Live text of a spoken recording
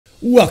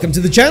Welcome to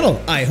the channel.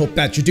 I hope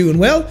that you're doing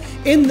well.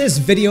 In this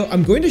video,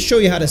 I'm going to show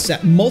you how to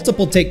set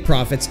multiple take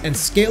profits and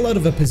scale out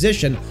of a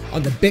position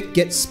on the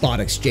Bitget spot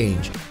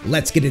exchange.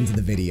 Let's get into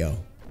the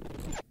video.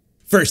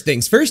 First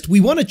things first, we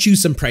want to choose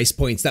some price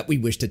points that we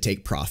wish to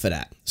take profit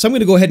at. So I'm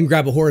going to go ahead and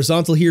grab a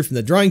horizontal here from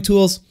the drawing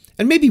tools,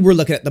 and maybe we're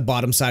looking at the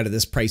bottom side of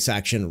this price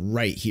action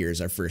right here as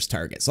our first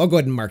target. So I'll go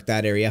ahead and mark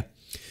that area.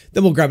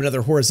 Then we'll grab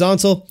another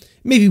horizontal.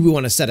 Maybe we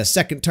want to set a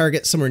second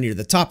target somewhere near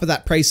the top of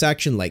that price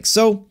action like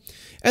so.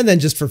 And then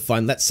just for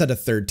fun, let's set a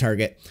third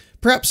target,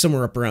 perhaps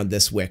somewhere up around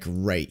this wick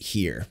right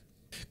here.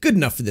 Good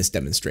enough for this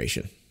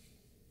demonstration.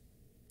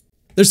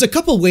 There's a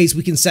couple ways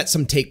we can set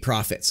some take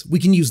profits. We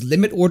can use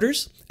limit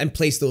orders and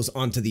place those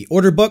onto the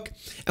order book,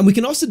 and we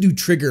can also do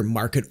trigger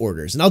market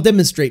orders, and I'll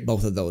demonstrate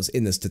both of those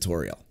in this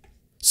tutorial.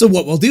 So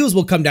what we'll do is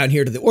we'll come down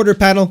here to the order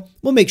panel,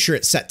 we'll make sure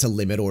it's set to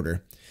limit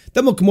order.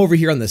 Then we'll come over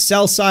here on the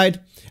sell side,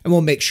 and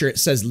we'll make sure it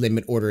says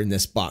limit order in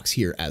this box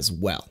here as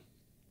well.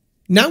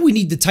 Now we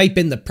need to type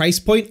in the price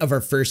point of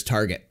our first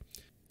target.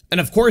 And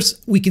of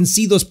course, we can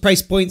see those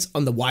price points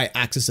on the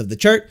y-axis of the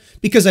chart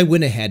because I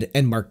went ahead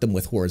and marked them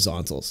with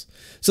horizontals.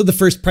 So the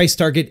first price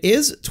target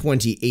is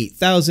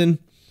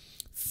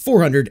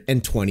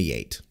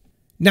 28,428.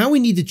 Now we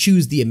need to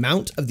choose the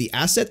amount of the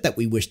asset that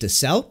we wish to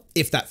sell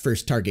if that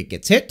first target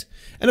gets hit.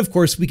 And of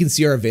course, we can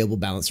see our available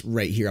balance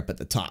right here up at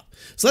the top.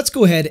 So let's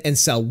go ahead and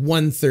sell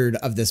 1/3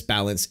 of this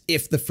balance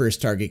if the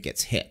first target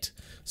gets hit.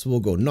 So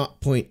we'll go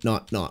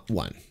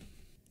 0.001.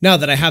 Now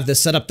that I have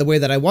this set up the way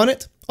that I want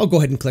it, I'll go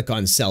ahead and click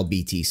on Sell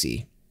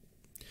BTC.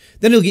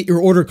 Then you'll get your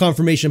order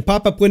confirmation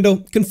pop-up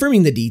window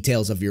confirming the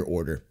details of your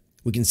order.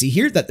 We can see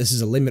here that this is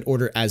a limit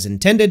order as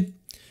intended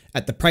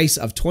at the price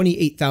of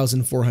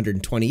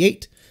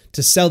 28,428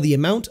 to sell the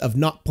amount of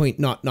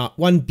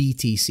 0.001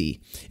 BTC.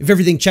 If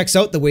everything checks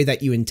out the way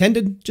that you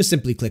intended, just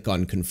simply click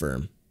on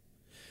Confirm.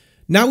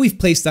 Now we've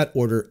placed that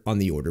order on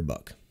the order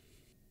book.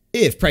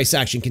 If price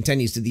action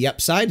continues to the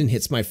upside and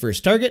hits my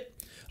first target,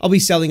 I'll be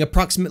selling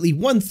approximately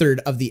 1/3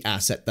 of the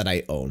asset that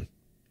I own.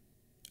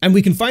 And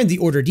we can find the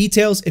order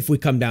details if we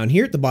come down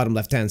here at the bottom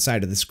left-hand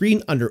side of the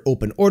screen under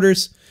Open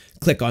Orders,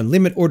 click on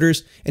Limit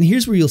Orders, and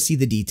here's where you'll see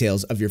the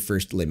details of your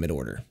first limit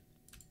order.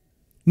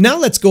 Now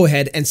let's go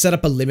ahead and set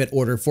up a limit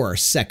order for our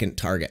second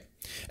target.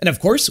 And of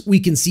course, we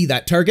can see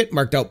that target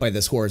marked out by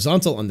this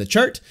horizontal on the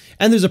chart,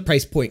 and there's a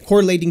price point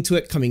correlating to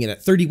it coming in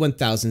at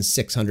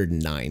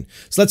 31,609.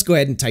 So let's go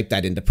ahead and type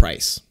that into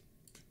price.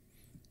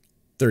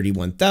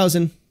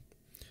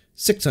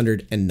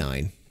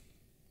 31,609.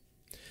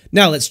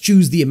 Now let's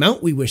choose the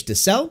amount we wish to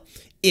sell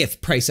if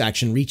price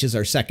action reaches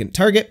our second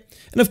target.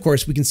 And of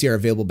course, we can see our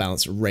available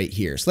balance right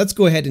here. So let's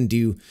go ahead and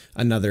do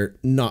another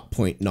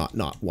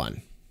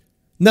 0.001.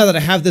 Now that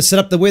I have this set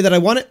up the way that I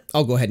want it,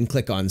 I'll go ahead and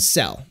click on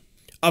Sell.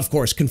 Of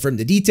course, confirm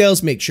the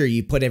details, make sure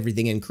you put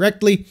everything in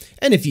correctly,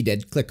 and if you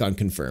did, click on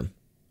Confirm.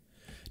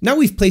 Now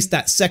we've placed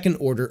that second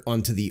order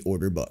onto the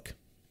order book.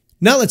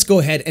 Now let's go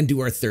ahead and do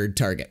our third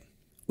target.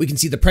 We can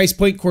see the price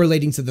point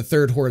correlating to the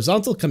third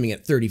horizontal coming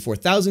at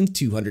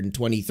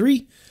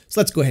 34,223. So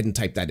let's go ahead and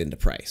type that into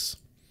price.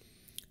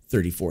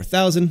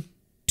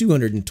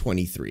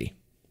 34,223.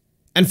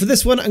 And for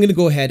this one, I'm going to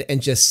go ahead and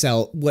just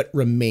sell what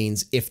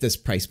remains if this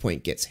price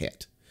point gets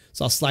hit.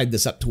 So I'll slide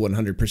this up to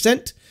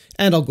 100%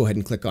 and I'll go ahead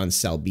and click on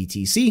Sell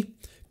BTC,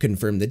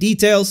 confirm the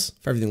details.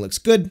 If everything looks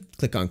good,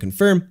 click on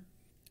Confirm.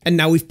 And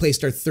now we've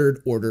placed our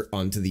third order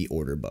onto the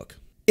order book.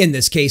 In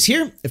this case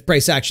here, if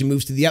price action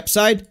moves to the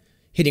upside,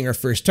 hitting our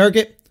first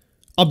target,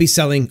 I'll be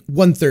selling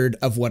 1/3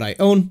 of what I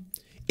own.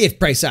 If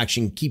price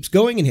action keeps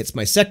going and hits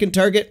my second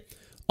target,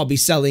 I'll be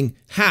selling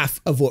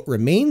half of what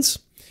remains.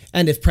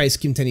 And if price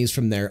continues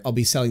from there, I'll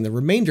be selling the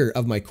remainder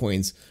of my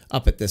coins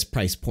up at this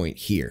price point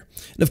here.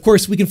 And of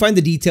course, we can find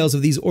the details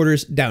of these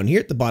orders down here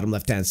at the bottom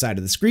left-hand side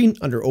of the screen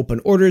under Open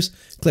Orders,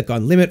 click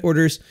on Limit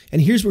Orders,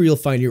 and here's where you'll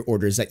find your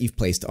orders that you've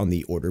placed on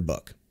the order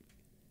book.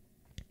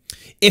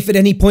 If at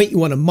any point you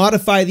want to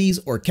modify these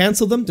or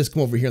cancel them, just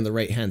come over here on the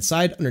right-hand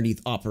side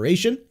underneath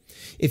Operation.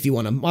 If you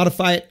want to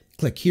modify it,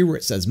 click here where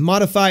it says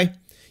Modify.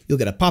 You'll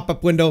get a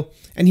pop-up window,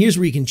 and here's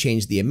where you can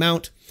change the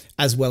amount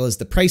as well as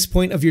the price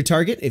point of your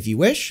target if you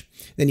wish.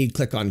 Then you'd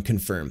click on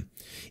Confirm.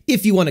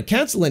 If you want to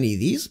cancel any of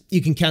these,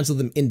 you can cancel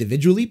them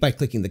individually by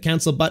clicking the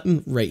Cancel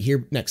button right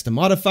here next to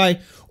Modify,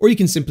 or you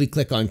can simply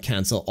click on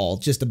Cancel All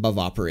just above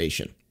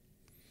Operation.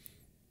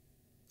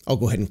 I'll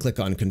go ahead and click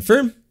on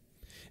Confirm.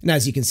 And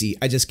as you can see,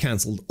 I just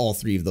canceled all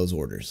 3 of those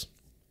orders.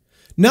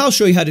 Now I'll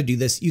show you how to do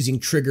this using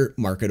trigger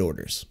market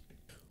orders.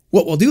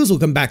 What we'll do is we'll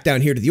come back down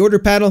here to the order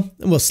panel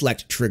and we'll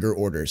select trigger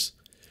orders.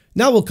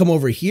 Now we'll come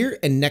over here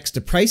and next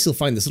to price, you'll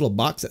find this little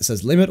box that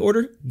says limit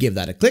order. Give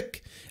that a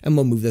click and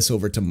we'll move this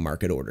over to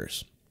market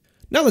orders.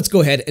 Now let's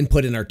go ahead and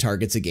put in our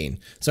targets again.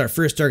 So our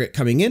first target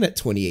coming in at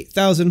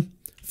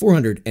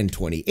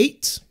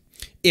 28,428.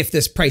 If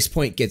this price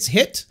point gets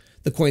hit,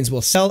 the coins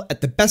will sell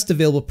at the best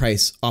available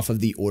price off of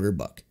the order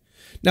book.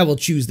 Now we'll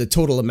choose the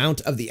total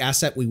amount of the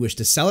asset we wish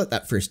to sell at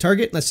that first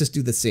target. Let's just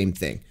do the same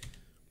thing.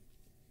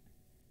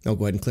 I'll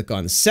go ahead and click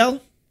on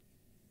Sell.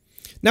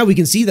 Now we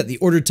can see that the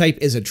order type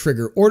is a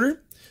trigger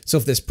order. So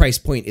if this price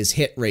point is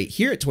hit right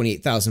here at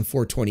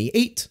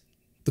 28,428,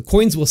 the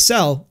coins will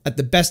sell at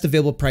the best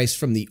available price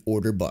from the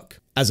order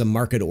book as a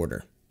market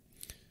order.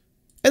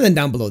 And then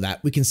down below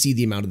that, we can see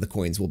the amount of the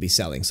coins we'll be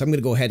selling. So I'm going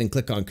to go ahead and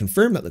click on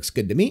confirm. That looks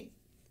good to me.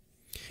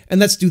 And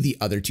let's do the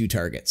other two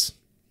targets.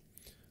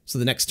 So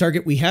the next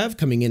target we have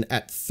coming in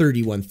at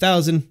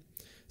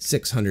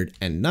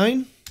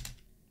 31,609.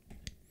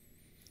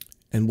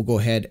 And we'll go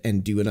ahead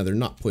and do another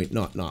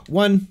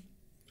 0.001.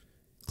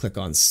 Click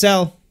on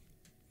sell.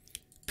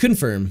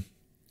 Confirm.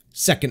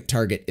 Second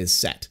target is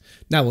set.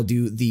 Now we'll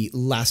do the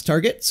last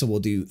target. So we'll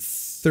do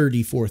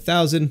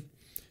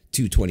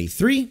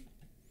 34,223.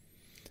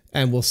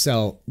 And we'll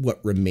sell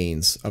what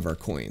remains of our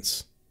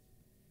coins.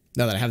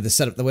 Now that I have this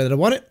set up the way that I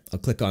want it, I'll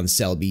click on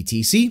sell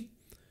BTC,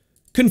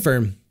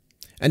 confirm,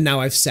 and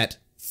now I've set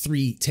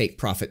 3 take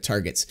profit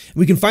targets.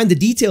 We can find the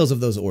details of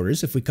those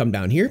orders if we come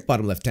down here,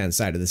 bottom left-hand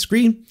side of the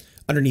screen,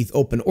 underneath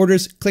open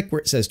orders, click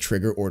where it says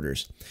trigger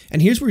orders.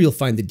 And here's where you'll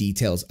find the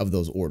details of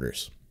those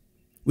orders.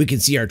 We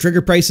can see our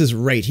trigger prices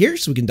right here,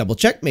 so we can double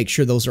check, make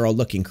sure those are all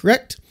looking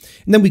correct.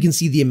 And then we can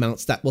see the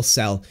amounts that will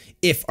sell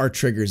if our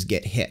triggers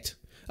get hit.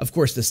 Of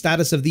course, the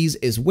status of these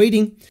is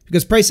waiting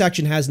because price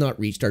action has not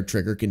reached our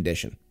trigger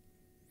condition.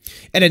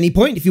 At any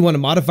point, if you want to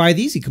modify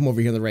these, you come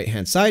over here on the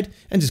right-hand side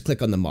and just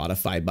click on the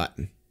modify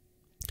button.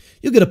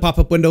 You'll get a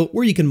pop-up window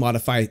where you can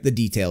modify the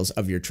details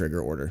of your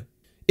trigger order.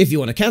 If you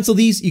want to cancel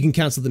these, you can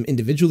cancel them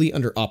individually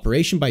under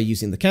operation by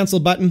using the cancel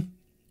button,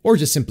 or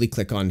just simply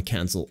click on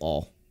cancel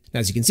all. Now,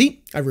 as you can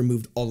see, I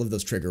removed all of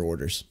those trigger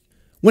orders.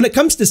 When it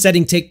comes to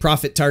setting take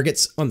profit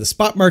targets on the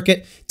spot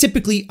market,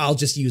 typically I'll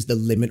just use the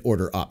limit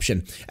order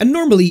option. And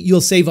normally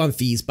you'll save on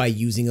fees by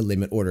using a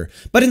limit order.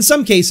 But in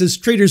some cases,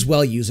 traders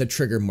will use a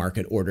trigger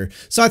market order.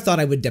 So I thought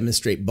I would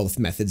demonstrate both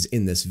methods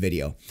in this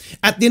video.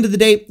 At the end of the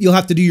day, you'll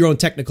have to do your own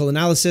technical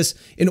analysis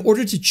in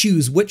order to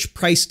choose which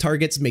price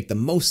targets make the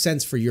most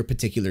sense for your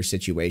particular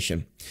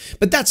situation.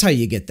 But that's how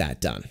you get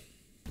that done.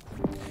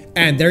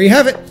 And there you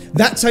have it.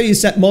 That's how you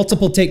set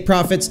multiple take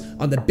profits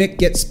on the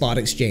Bitget spot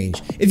exchange.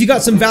 If you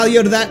got some value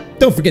out of that,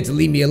 don't forget to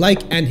leave me a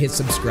like and hit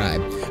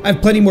subscribe. I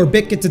have plenty more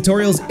Bitget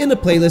tutorials in a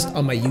playlist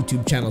on my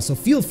YouTube channel, so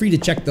feel free to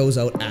check those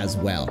out as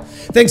well.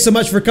 Thanks so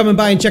much for coming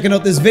by and checking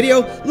out this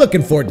video.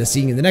 Looking forward to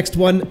seeing you in the next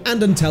one,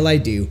 and until I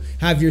do,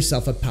 have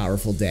yourself a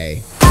powerful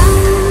day.